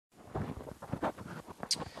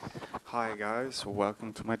Hi guys,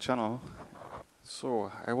 welcome to my channel.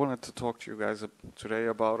 So I wanted to talk to you guys today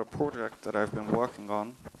about a project that I've been working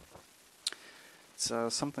on. It's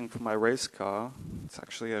something for my race car. It's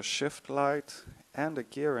actually a shift light and a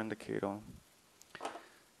gear indicator.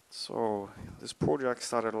 So this project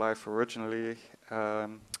started life originally.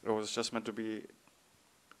 It was just meant to be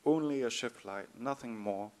only a shift light, nothing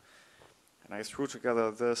more. And I threw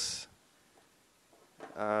together this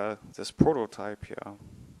prototype here.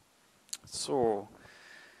 So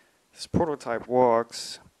this prototype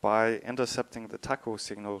works by intercepting the tacho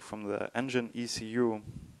signal from the engine ECU.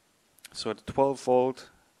 So a 12-volt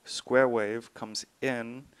square wave comes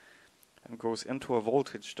in and goes into a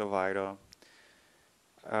voltage divider.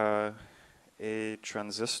 A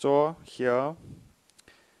transistor here,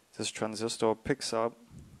 this transistor picks up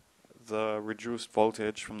the reduced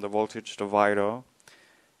voltage from the voltage divider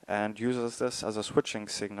and uses this as a switching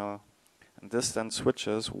signal. And this then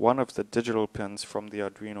switches one of the digital pins from the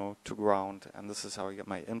Arduino to ground, and this is how I get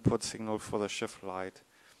my input signal for the shift light.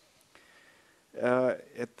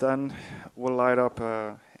 It then will light up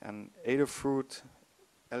an Adafruit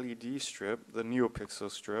LED strip, the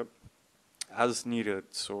Neopixels strip, as needed.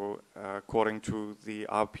 So according to the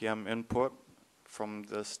RPM input from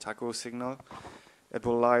this tacho signal, it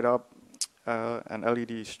will light up an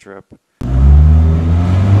LED strip.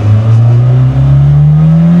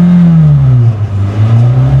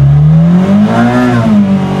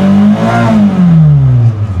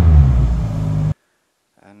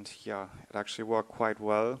 Yeah, it actually worked quite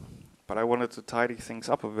well, but I wanted to tidy things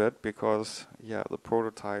up a bit because, yeah, the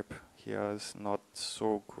prototype here is not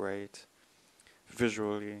so great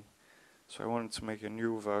visually. So I wanted to make a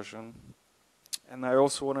new version, and I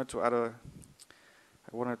also wanted to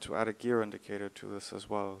add a gear indicator to this as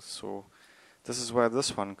well. So this is where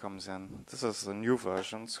this one comes in. This is the new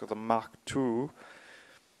version, so the Mark II.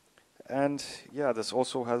 And yeah, this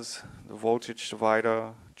also has the voltage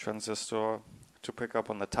divider transistor to pick up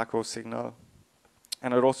on the tacho signal,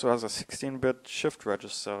 and it also has a 16-bit shift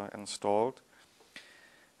register installed,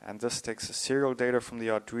 and this takes the serial data from the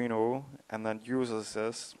Arduino and then uses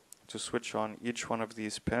this to switch on each one of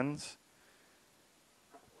these pins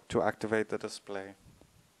to activate the display.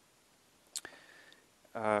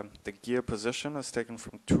 The gear position is taken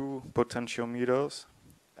from 2 potentiometers,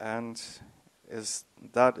 and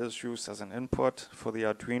that is used as an input for the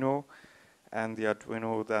Arduino, and the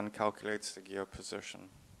Arduino then calculates the gear position.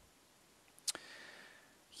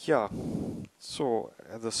 Yeah, so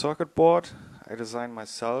the circuit board I designed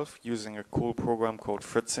myself using a cool program called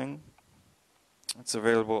Fritzing. It's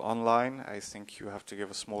available online. I think you have to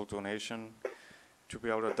give a small donation to be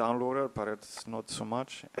able to download it, but it's not so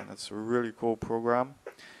much, and it's a really cool program.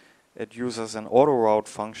 It uses an auto route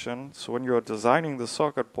function, so when you're designing the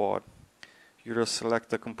circuit board, you just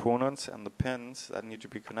select the components and the pins that need to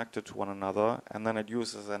be connected to one another, and then it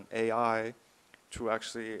uses an AI to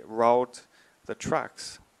actually route the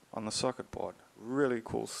tracks on the circuit board. Really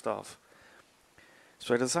cool stuff.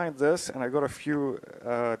 So I designed this, and I got a few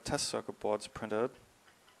test circuit boards printed.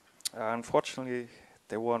 Unfortunately,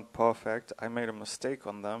 they weren't perfect. I made a mistake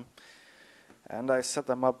on them, and I set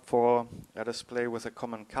them up for a display with a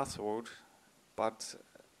common cathode, but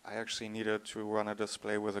I actually needed to run a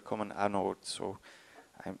display with a common annode, so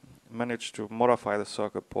I managed to modify the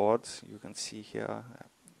circuit boards. You can see here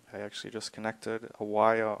I actually just connected a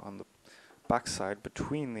wire on the backside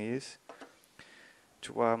between these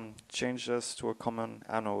to change this to a common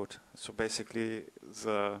annode. So basically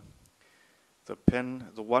the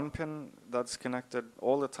one pin that's connected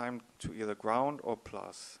all the time to either ground or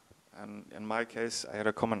plus, and in my case I had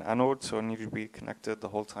a common annode, so it needed to be connected the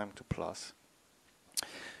whole time to plus.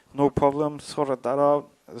 No problem, sorted that out.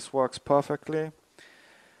 This works perfectly.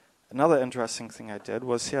 Another interesting thing I did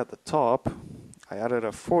was here at the top, I added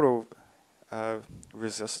a photo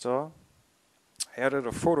resistor.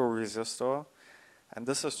 And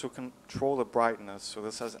this is to control the brightness. So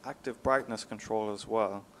this has active brightness control as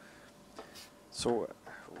well. So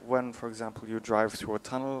when, for example, you drive through a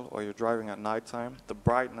tunnel or you're driving at nighttime, the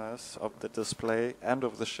brightness of the display and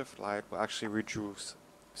of the shift light will actually reduce.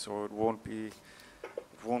 So it won't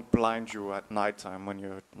blind you at nighttime when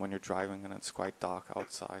you're driving and it's quite dark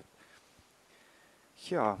outside.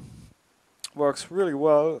 Yeah, works really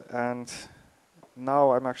well, and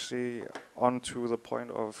now I'm actually on to the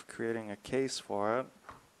point of creating a case for it.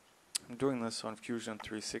 I'm doing this on Fusion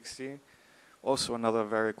 360, also another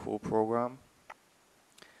very cool program.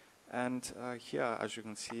 And here, as you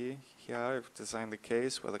can see, here I've designed the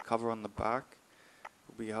case where the cover on the back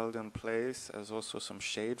will be held in place. There's also some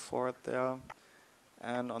shade for it there.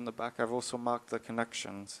 And on the back I've also marked the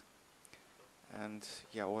connections. And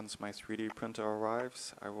yeah, once my 3D printer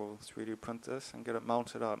arrives, I will 3D print this and get it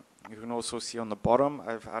mounted up. You can also see on the bottom,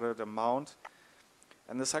 I've added a mount.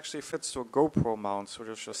 And this actually fits to a GoPro mount, so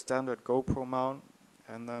just a standard GoPro mount.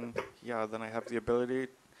 And then, yeah, then I have the ability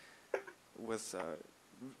with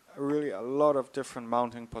really a lot of different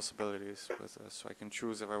mounting possibilities with this. So I can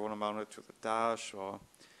choose if I want to mount it to the dash, or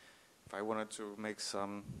if I wanted to make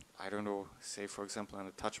some, I don't know, say for example an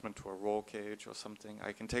attachment to a roll cage or something.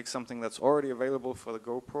 I can take something that's already available for the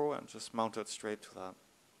GoPro and just mount it straight to that.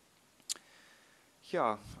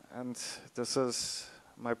 Yeah, and this is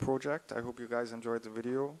my project. I hope you guys enjoyed the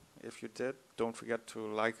video. If you did, don't forget to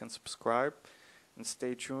like and subscribe, and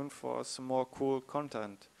stay tuned for some more cool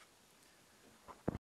content.